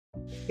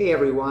Hey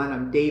everyone,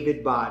 I'm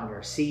David Bodner,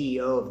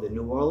 CEO of the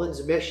New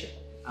Orleans Mission.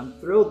 I'm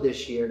thrilled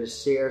this year to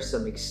share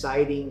some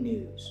exciting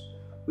news.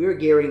 We are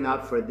gearing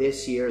up for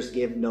this year's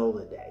Give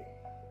Nola Day.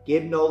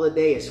 Give Nola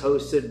Day is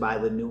hosted by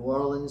the New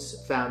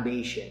Orleans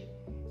Foundation.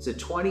 It's a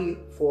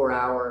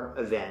 24-hour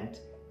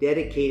event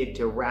dedicated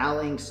to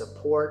rallying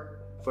support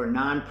for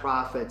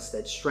nonprofits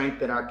that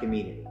strengthen our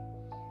community.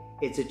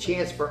 It's a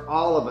chance for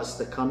all of us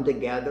to come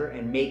together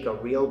and make a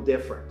real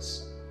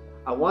difference.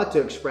 I want to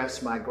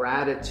express my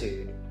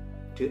gratitude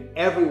to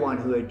everyone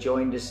who had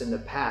joined us in the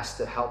past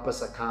to help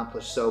us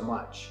accomplish so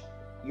much.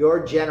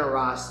 Your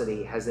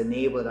generosity has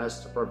enabled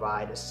us to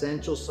provide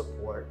essential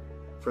support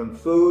from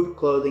food,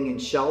 clothing,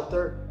 and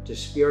shelter to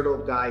spiritual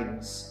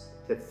guidance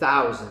to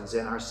thousands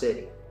in our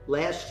city.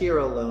 Last year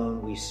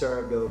alone, we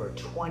served over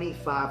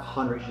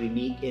 2,500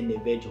 unique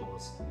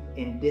individuals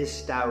and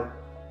dished out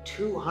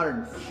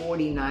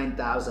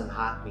 249,000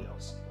 hot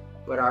meals.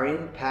 But our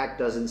impact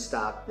doesn't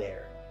stop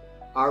there.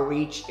 Our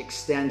reach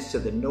extends to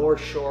the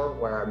North Shore,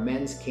 where our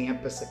men's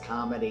campus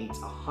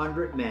accommodates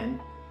 100 men,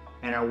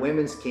 and our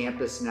women's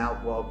campus now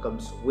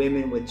welcomes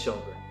women with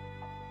children.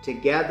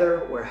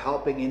 Together, we're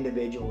helping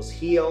individuals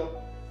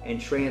heal and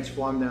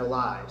transform their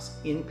lives,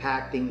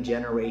 impacting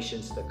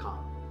generations to come.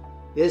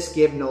 This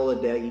Give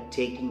Nola Day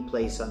taking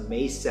place on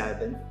May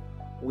 7th,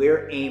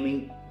 we're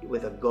aiming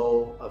with a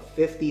goal of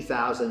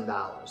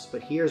 $50,000.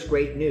 But here's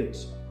great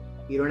news.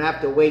 You don't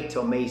have to wait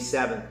till May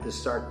 7th to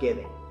start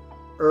giving.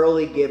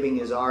 Early giving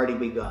has already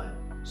begun,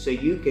 so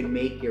you can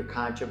make your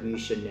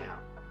contribution now.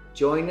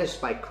 Join us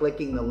by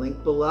clicking the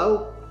link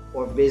below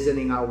or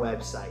visiting our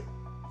website.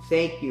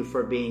 Thank you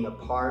for being a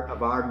part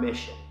of our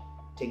mission.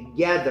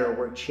 Together,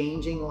 we're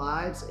changing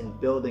lives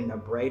and building a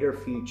brighter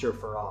future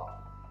for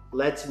all.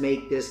 Let's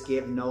make this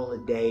Give Nola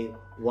Day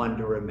one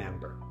to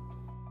remember.